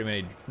get very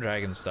many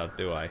dragon stuff,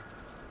 do I?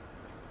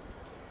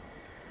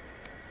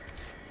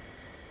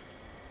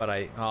 But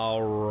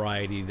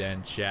alrighty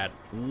then, chat.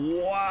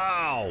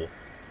 Wow!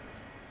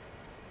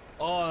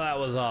 Oh, that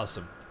was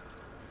awesome.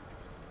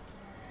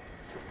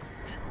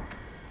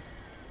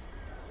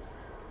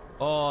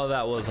 Oh,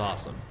 that was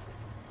awesome.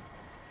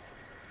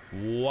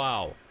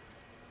 Wow.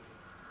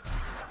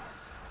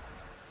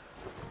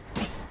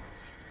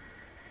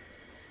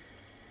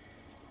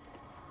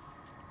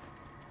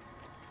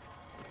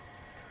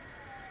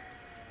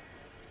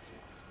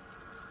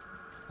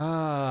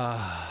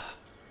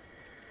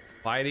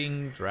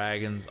 Fighting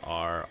dragons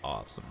are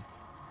awesome.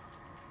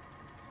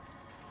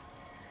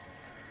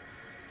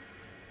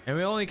 And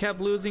we only kept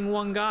losing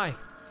one guy.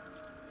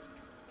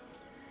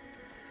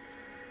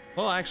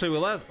 Well,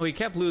 actually, we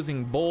kept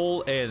losing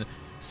Bull, and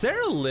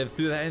Sarah lived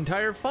through that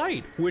entire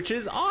fight, which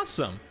is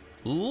awesome.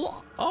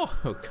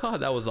 Oh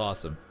god, that was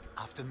awesome.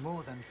 After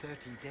more than 30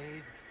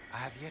 days, I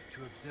have yet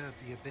to observe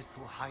the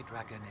abyssal high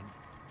dragon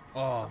in...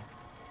 Oh.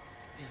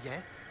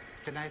 Yes?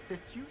 Can I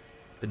assist you?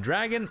 The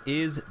dragon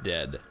is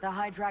dead. The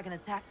high dragon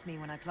attacked me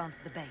when I planted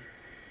the bait.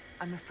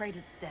 I'm afraid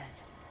it's dead.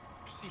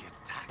 She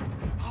attacked?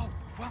 How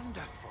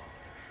wonderful!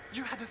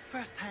 You had a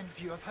first-hand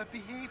view of her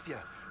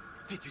behavior.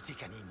 Did you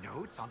take any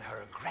notes on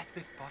her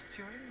aggressive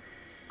posturing?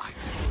 I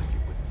suppose you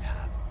wouldn't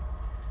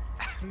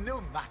have. No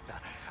matter.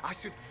 I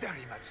should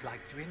very much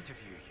like to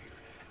interview you.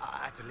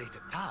 At a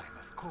later time,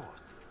 of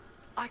course.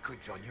 I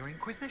could join your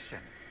Inquisition.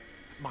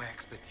 My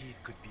expertise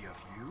could be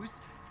of use,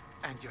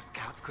 and your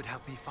scouts could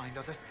help me find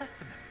other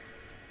specimens.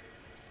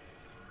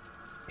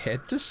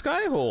 Head to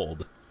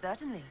Skyhold.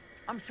 Certainly.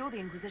 I'm sure the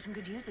Inquisition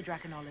could use a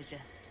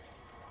draconologist.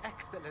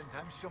 Excellent.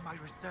 I'm sure my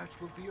research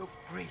will be of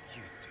great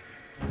use to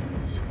you.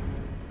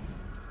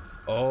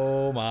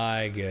 Oh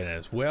my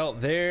goodness. Well,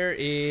 there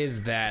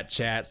is that,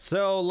 chat.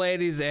 So,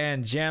 ladies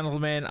and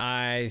gentlemen,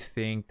 I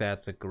think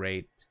that's a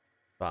great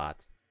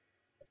spot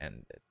to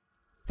end it.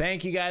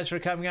 Thank you guys for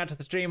coming out to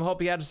the stream.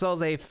 Hope you had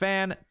yourselves a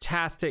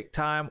fantastic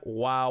time.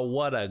 Wow,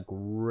 what a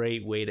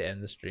great way to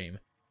end the stream.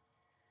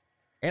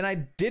 And I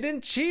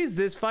didn't cheese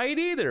this fight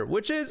either,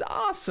 which is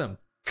awesome.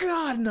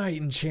 God,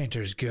 Night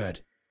Enchanter's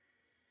good.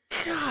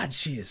 God,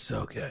 she is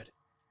so good.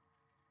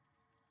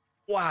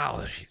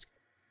 Wow, she's good.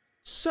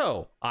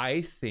 So,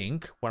 I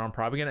think what I'm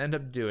probably going to end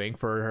up doing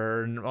for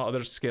her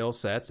other skill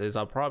sets is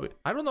I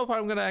don't know if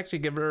I'm going to actually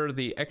give her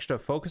the extra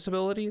focus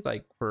ability,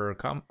 like for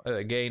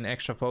gain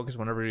extra focus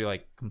whenever you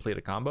like complete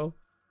a combo,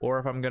 or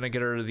if I'm going to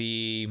get her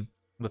the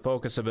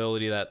focus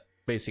ability that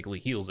basically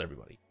heals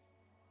everybody,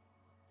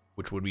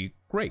 which would be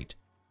great.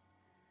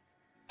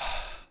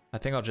 I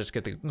think I'll just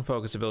get the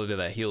focus ability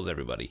that heals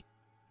everybody.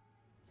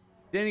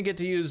 Didn't get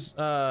to use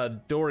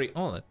Dory.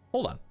 Hold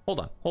on.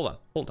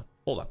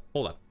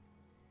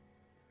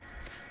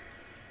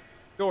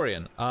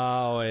 Dorian.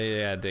 Oh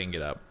yeah, didn't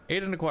get up.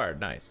 Agent acquired,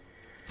 nice.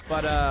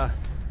 But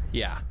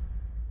yeah.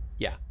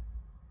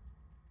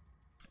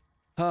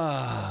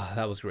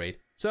 That was great.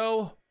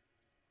 So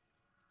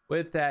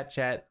with that,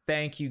 chat,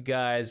 thank you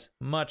guys.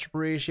 Much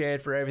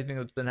appreciated for everything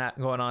that's been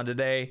going on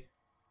today.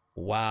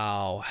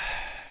 Wow.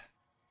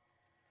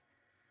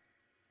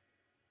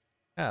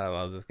 God, I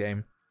love this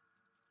game.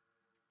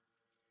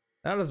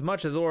 Not as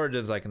much as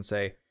Origins, I can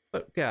say,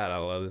 but God, I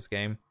love this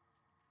game.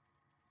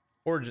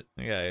 Origin,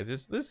 yeah,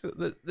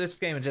 this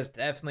game just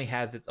definitely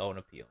has its own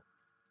appeal.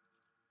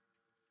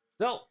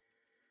 So,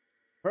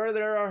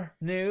 further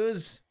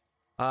news.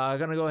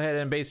 Gonna go ahead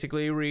and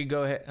basically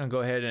go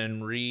ahead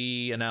and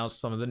re-announce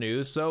some of the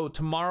news. So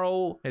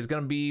tomorrow is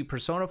gonna be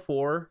Persona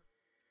 4,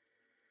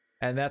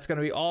 and that's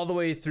gonna be all the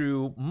way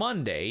through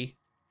Monday.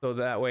 So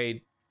that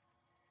way,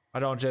 I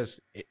don't just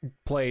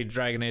play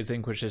Dragon Age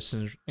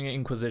Inquisition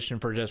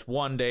for just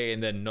one day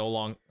and then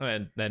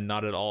then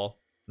not at all.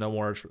 No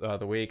more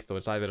the week. So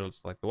it's either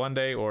just like the one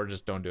day or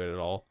just don't do it at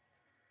all.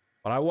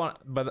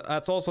 But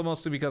that's also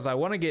mostly because I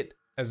want to get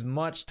as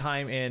much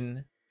time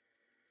in.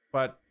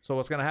 But so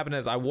what's gonna happen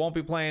is I won't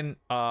be playing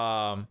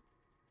Dragon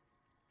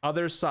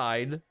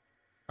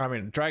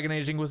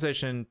Age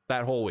Inquisition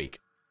that whole week.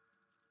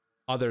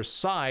 Other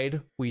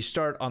Side, we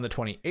start on the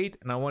 28th,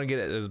 and I want to get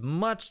as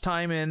much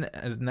time in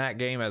that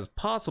game as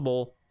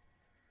possible.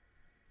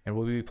 And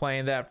we'll be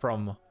playing that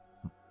from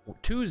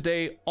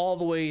Tuesday all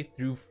the way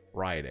through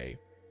Friday.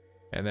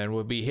 And then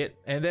we'll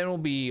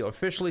be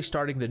officially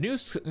starting the new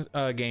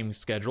game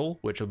schedule,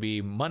 which will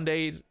be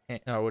Mondays,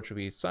 which will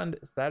be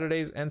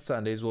Saturdays and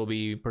Sundays will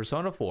be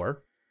Persona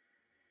 4,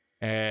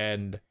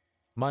 and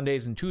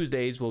Mondays and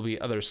Tuesdays will be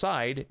Other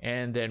Side,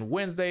 and then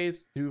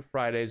Wednesdays through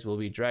Fridays will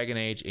be Dragon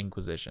Age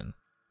Inquisition.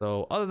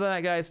 So other than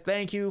that, guys,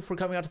 thank you for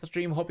coming out to the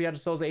stream. Hope you had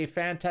yourselves a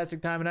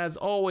fantastic time, and as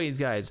always,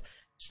 guys,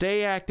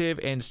 stay active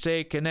and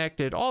stay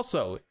connected.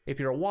 Also, if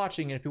you're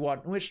watching and if you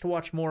wish to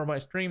watch more of my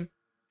stream,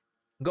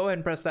 go ahead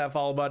and press that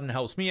follow button. It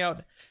helps me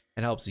out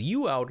and helps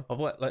you out of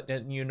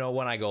letting you know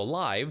when I go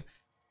live.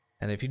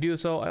 And if you do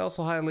so, I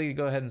also highly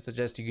go ahead and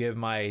suggest you give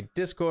my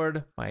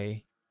Discord,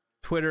 my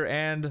Twitter,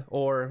 and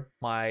or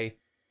my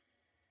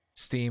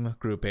Steam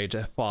group page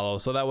a follow.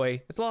 So that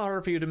way, it's a lot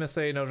harder for you to miss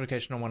a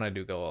notification on when I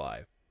do go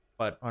live.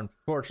 But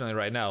unfortunately,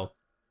 right now,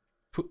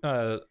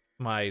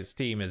 my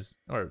Steam is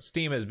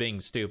being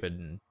stupid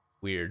and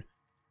weird.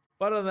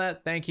 But other than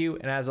that, thank you.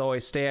 And as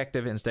always, stay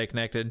active and stay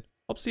connected.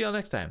 Hope to see y'all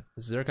next time.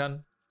 This is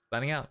Zircon,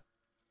 signing out.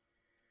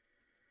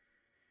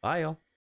 Bye, y'all.